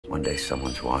one day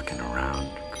someone's walking around,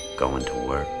 going to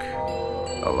work,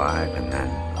 alive, and then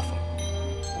nothing.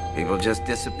 People just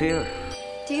disappear.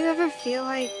 Do you ever feel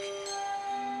like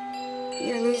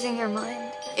you're losing your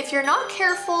mind? If you're not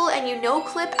careful and you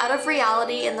no-clip out of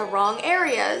reality in the wrong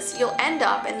areas, you'll end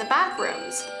up in the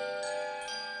backrooms.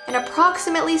 And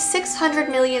approximately 600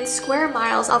 million square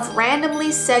miles of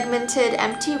randomly segmented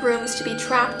empty rooms to be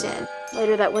trapped in.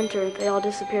 Later that winter, they all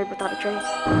disappeared without a trace.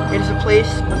 It is a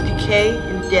place of decay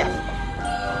and death.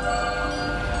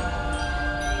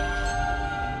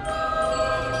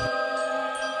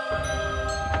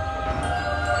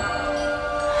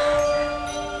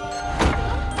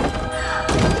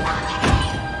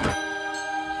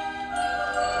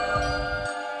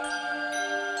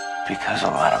 Because a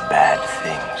lot of bad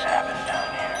things happen down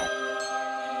here.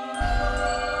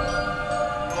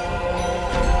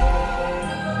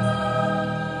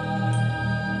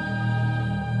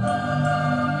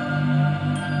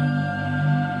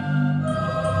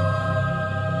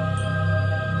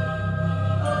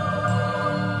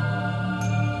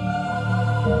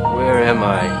 Where am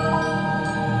I?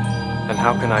 And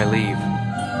how can I leave?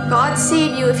 God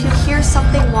save you if you hear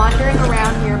something wandering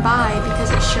around nearby,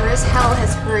 because it sure as hell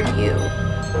has heard you.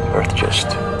 Earth just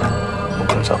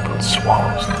opens up and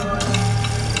swallows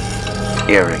them.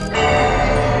 Eerie.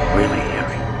 Really